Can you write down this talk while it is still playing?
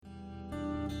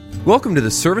Welcome to the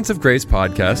Servants of Grace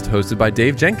podcast hosted by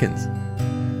Dave Jenkins.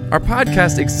 Our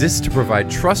podcast exists to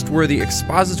provide trustworthy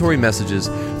expository messages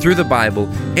through the Bible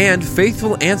and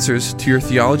faithful answers to your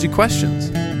theology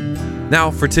questions. Now,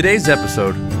 for today's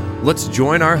episode, let's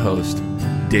join our host,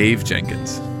 Dave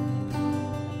Jenkins.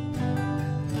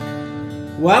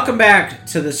 Welcome back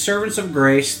to the Servants of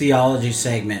Grace theology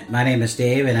segment. My name is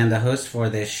Dave, and I'm the host for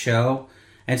this show.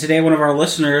 And today one of our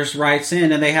listeners writes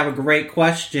in, and they have a great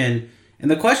question. And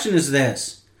the question is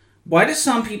this: why do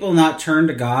some people not turn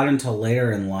to God until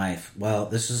later in life? Well,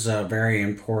 this is a very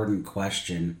important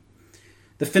question.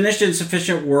 The finished and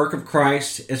sufficient work of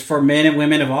Christ is for men and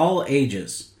women of all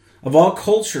ages, of all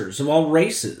cultures, of all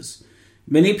races.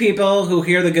 Many people who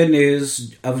hear the good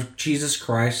news of Jesus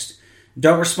Christ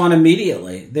don't respond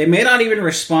immediately. They may not even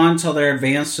respond until they're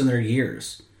advanced in their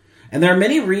years. And there are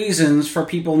many reasons for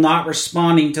people not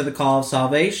responding to the call of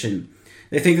salvation.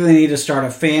 They think they need to start a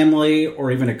family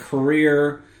or even a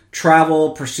career,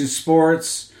 travel, pursue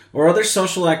sports, or other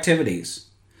social activities.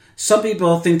 Some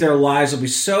people think their lives will be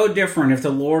so different if the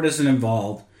Lord isn't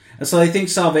involved, and so they think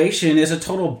salvation is a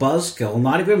total buzzkill,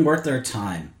 not even worth their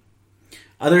time.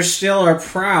 Others still are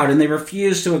proud and they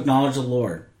refuse to acknowledge the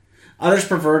Lord. Others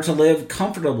prefer to live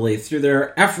comfortably through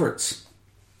their efforts.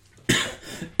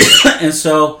 and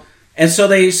so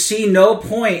they see no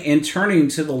point in turning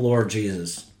to the Lord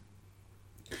Jesus.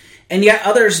 And yet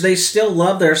others, they still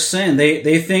love their sin.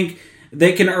 They think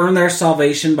they can earn their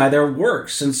salvation by their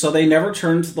works, and so they never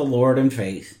turn to the Lord in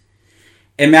faith.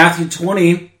 In Matthew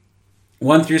 20,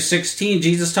 1 through 16,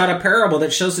 Jesus taught a parable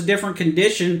that shows the different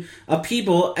condition of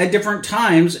people at different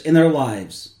times in their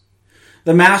lives.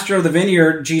 The master of the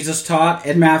vineyard, Jesus taught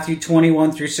in Matthew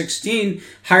 21 through 16,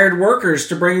 hired workers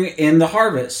to bring in the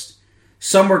harvest.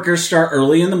 Some workers start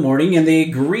early in the morning and they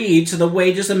agree to the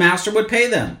wages the master would pay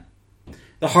them.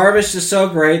 The harvest is so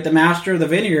great, the master of the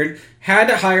vineyard had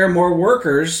to hire more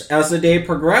workers as the day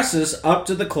progresses up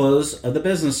to the close of the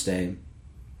business day.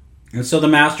 And so the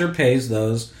master pays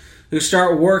those who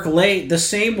start work late the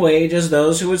same wage as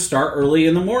those who would start early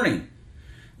in the morning.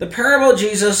 The parable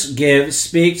Jesus gives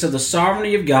speaks of the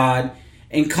sovereignty of God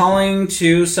in calling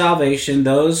to salvation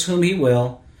those whom he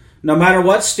will, no matter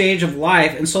what stage of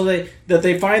life and so that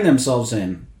they find themselves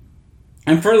in.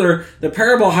 And further, the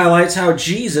parable highlights how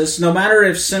Jesus, no matter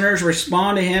if sinners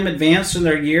respond to him advanced in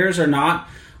their years or not,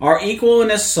 are equal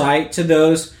in his sight to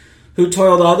those who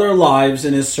toiled all their lives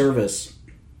in his service.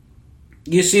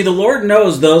 You see, the Lord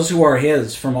knows those who are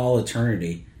his from all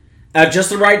eternity. At just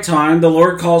the right time, the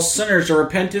Lord calls sinners to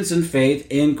repentance and faith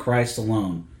in Christ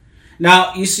alone.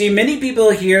 Now, you see, many people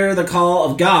hear the call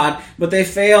of God, but they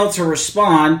fail to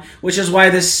respond, which is why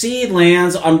the seed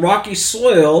lands on rocky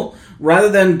soil rather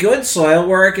than good soil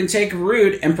where it can take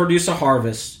root and produce a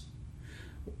harvest.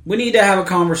 We need to have a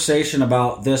conversation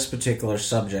about this particular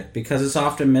subject because it's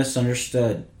often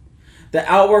misunderstood. The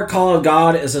outward call of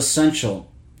God is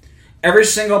essential. Every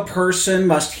single person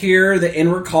must hear the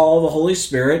inward call of the Holy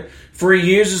Spirit, for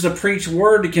he uses the preached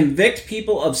word to convict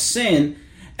people of sin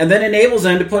and then enables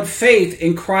them to put faith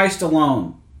in Christ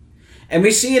alone. And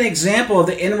we see an example of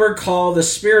the inward call of the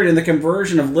Spirit in the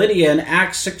conversion of Lydia in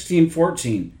Acts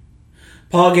 16:14.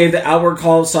 Paul gave the outward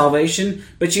call of salvation,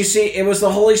 but you see, it was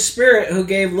the Holy Spirit who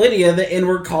gave Lydia the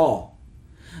inward call.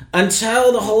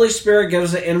 Until the Holy Spirit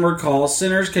gives the inward call,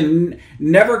 sinners can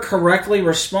never correctly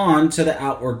respond to the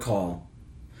outward call.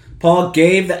 Paul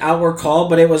gave the outward call,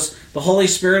 but it was the Holy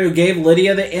Spirit who gave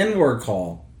Lydia the inward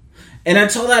call. And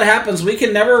until that happens, we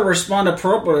can never respond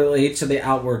appropriately to the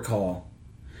outward call.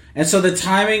 And so the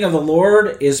timing of the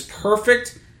Lord is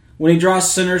perfect when he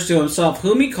draws sinners to himself,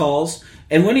 whom he calls,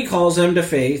 and when he calls them to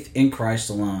faith in Christ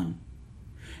alone.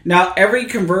 Now, every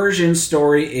conversion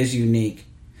story is unique.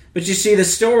 But you see, the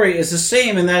story is the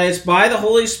same in that it's by the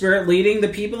Holy Spirit leading the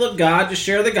people of God to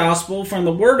share the gospel from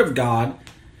the Word of God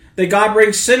that God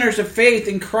brings sinners to faith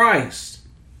in Christ.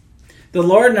 The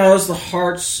Lord knows the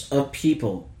hearts of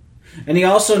people. And he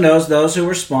also knows those who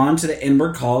respond to the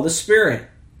inward call of the Spirit.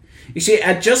 You see,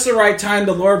 at just the right time,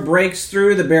 the Lord breaks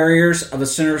through the barriers of a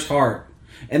sinner's heart.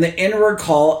 And the inward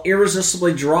call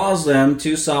irresistibly draws them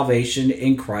to salvation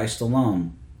in Christ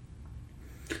alone.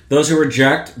 Those who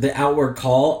reject the outward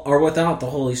call are without the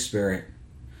Holy Spirit.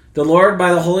 The Lord,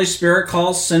 by the Holy Spirit,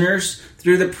 calls sinners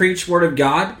through the preached word of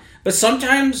God, but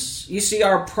sometimes, you see,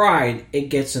 our pride, it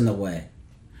gets in the way.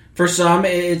 For some,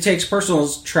 it takes personal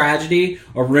tragedy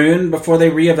or ruin before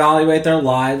they reevaluate their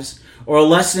lives, or a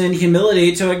lesson in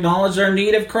humility to acknowledge their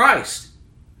need of Christ.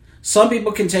 Some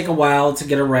people can take a while to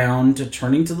get around to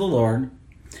turning to the Lord.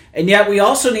 And yet we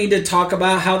also need to talk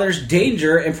about how there's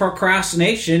danger in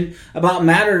procrastination about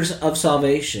matters of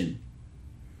salvation.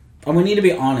 And we need to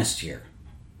be honest here.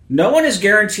 No one is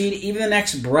guaranteed even the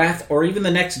next breath or even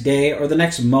the next day or the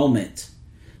next moment.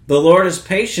 The Lord is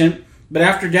patient, but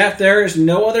after death there is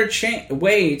no other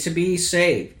way to be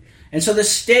saved. And so the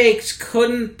stakes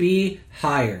couldn't be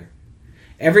higher.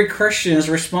 Every Christian is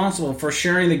responsible for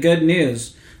sharing the good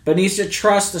news, but needs to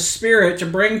trust the Spirit to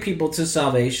bring people to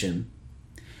salvation.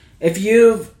 If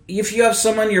you have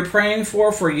someone you're praying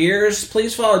for years,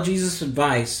 please follow Jesus'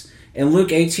 advice in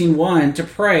Luke 18:1 to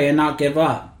pray and not give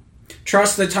up.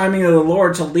 Trust the timing of the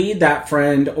Lord to lead that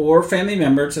friend or family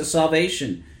member to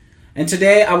salvation. And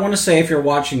today I want to say, if you're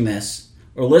watching this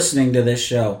or listening to this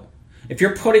show, if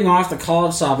you're putting off the call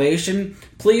of salvation,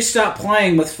 please stop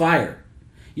playing with fire.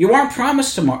 You aren't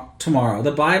promised tomorrow.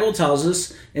 The Bible tells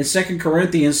us in 2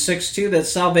 Corinthians 6:2 that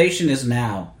salvation is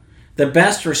now. The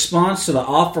best response to the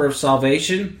offer of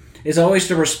salvation is always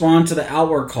to respond to the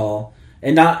outward call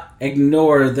and not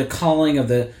ignore the calling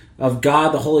of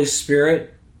God, the Holy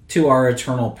Spirit, to our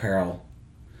eternal peril.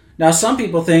 Now, some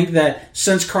people think that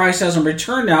since Christ hasn't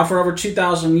returned now for over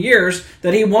 2,000 years,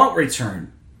 that he won't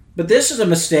return. But this is a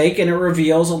mistake, and it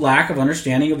reveals a lack of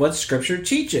understanding of what Scripture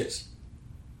teaches.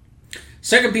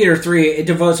 2 Peter 3, it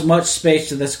devotes much space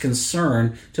to this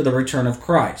concern to the return of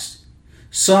Christ.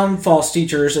 Some false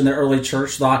teachers in the early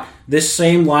church thought this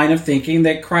same line of thinking,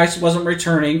 that Christ wasn't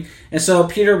returning, and so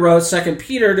Peter wrote 2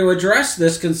 Peter to address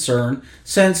this concern,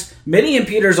 since many in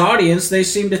Peter's audience, they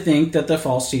seemed to think that the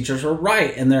false teachers were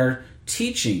right in their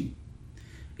teaching.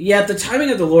 Yet the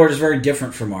timing of the Lord is very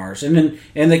different from ours, and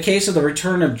in the case of the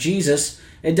return of Jesus,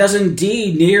 it does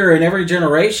indeed near in every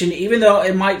generation, even though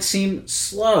it might seem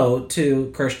slow to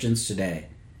Christians today.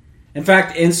 In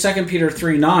fact, in 2 Peter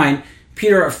 3:9,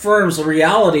 Peter affirms the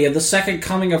reality of the second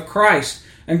coming of Christ,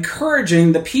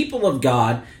 encouraging the people of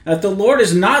God that the Lord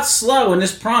is not slow in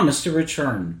his promise to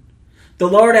return. The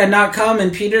Lord had not come in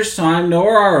Peter's time,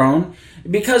 nor our own,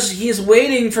 because he is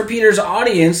waiting for Peter's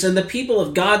audience and the people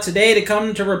of God today to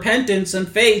come to repentance and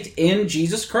faith in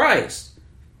Jesus Christ.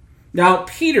 Now,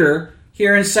 Peter,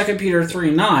 here in 2 Peter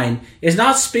 3:9, is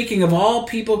not speaking of all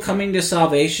people coming to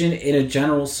salvation in a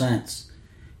general sense.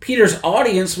 Peter's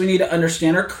audience, we need to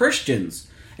understand, are Christians.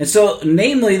 And so,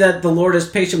 namely, that the Lord is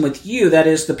patient with you, that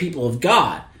is, the people of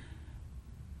God,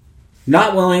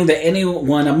 not willing that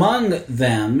anyone among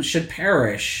them should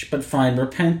perish, but find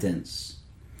repentance.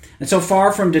 And so,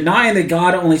 far from denying that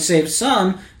God only saves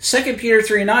some, 2 Peter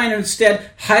 3:9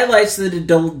 instead highlights the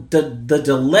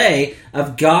delay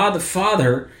of God the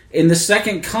Father in the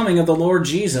second coming of the Lord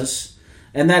Jesus,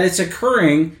 and that it's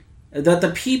occurring that the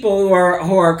people who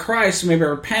are Christ may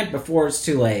repent before it's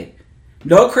too late.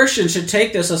 No Christian should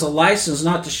take this as a license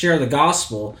not to share the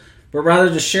gospel, but rather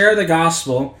to share the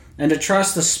gospel and to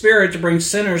trust the Spirit to bring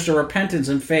sinners to repentance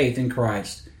and faith in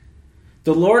Christ.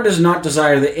 The Lord does not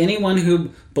desire that anyone who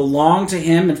belonged to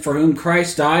him and for whom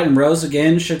Christ died and rose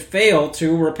again should fail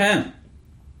to repent.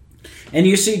 And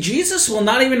you see, Jesus will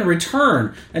not even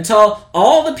return until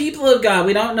all the people of God,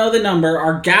 we don't know the number,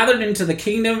 are gathered into the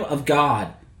kingdom of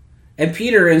God. And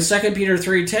Peter, in 2 Peter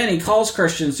 3:10, he calls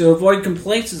Christians to avoid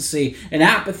complacency and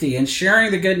apathy in sharing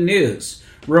the good news,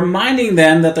 reminding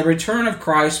them that the return of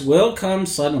Christ will come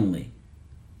suddenly.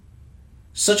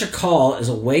 Such a call is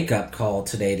a wake-up call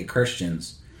today to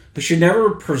Christians. We should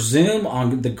never presume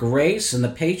on the grace and the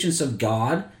patience of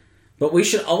God, but we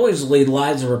should always lead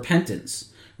lives of repentance,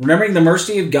 remembering the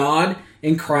mercy of God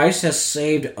in Christ has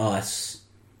saved us.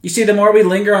 You see, the more we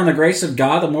linger on the grace of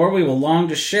God, the more we will long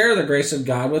to share the grace of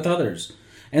God with others.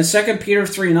 And 2 Peter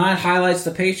 3:9 highlights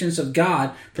the patience of God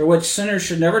for which sinners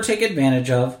should never take advantage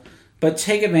of, but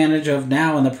take advantage of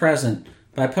now in the present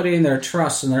by putting their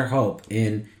trust and their hope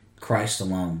in Christ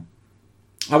alone.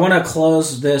 I want to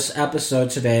close this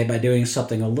episode today by doing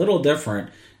something a little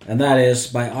different, and that is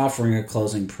by offering a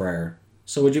closing prayer.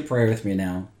 So would you pray with me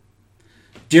now?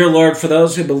 Dear Lord, for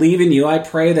those who believe in you, I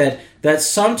pray that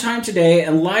sometime today,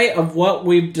 in light of what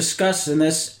we've discussed in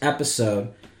this episode,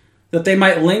 that they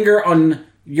might linger on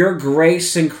your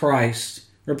grace in Christ,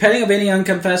 repenting of any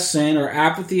unconfessed sin or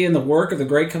apathy in the work of the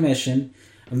Great Commission,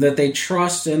 and that they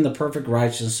trust in the perfect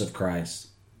righteousness of Christ.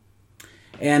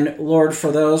 And Lord,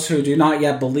 for those who do not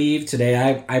yet believe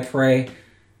today, I pray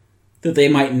that they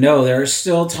might know there is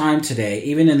still time today,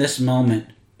 even in this moment,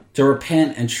 to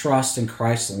repent and trust in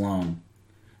Christ alone.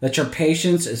 That your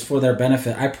patience is for their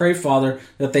benefit. I pray, Father,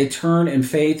 that they turn in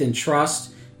faith and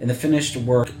trust in the finished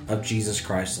work of Jesus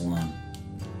Christ alone.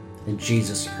 In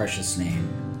Jesus' precious name,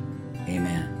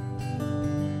 amen.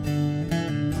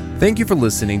 Thank you for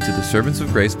listening to the Servants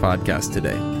of Grace podcast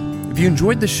today. If you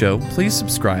enjoyed the show, please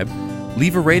subscribe,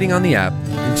 leave a rating on the app,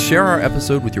 and share our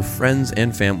episode with your friends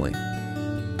and family.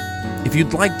 If If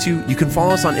you'd like to, you can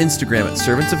follow us on Instagram at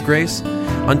Servants of Grace,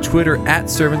 on Twitter at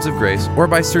Servants of Grace, or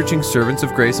by searching Servants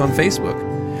of Grace on Facebook.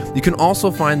 You can also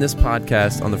find this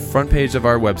podcast on the front page of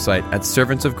our website at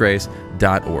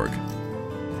servantsofgrace.org.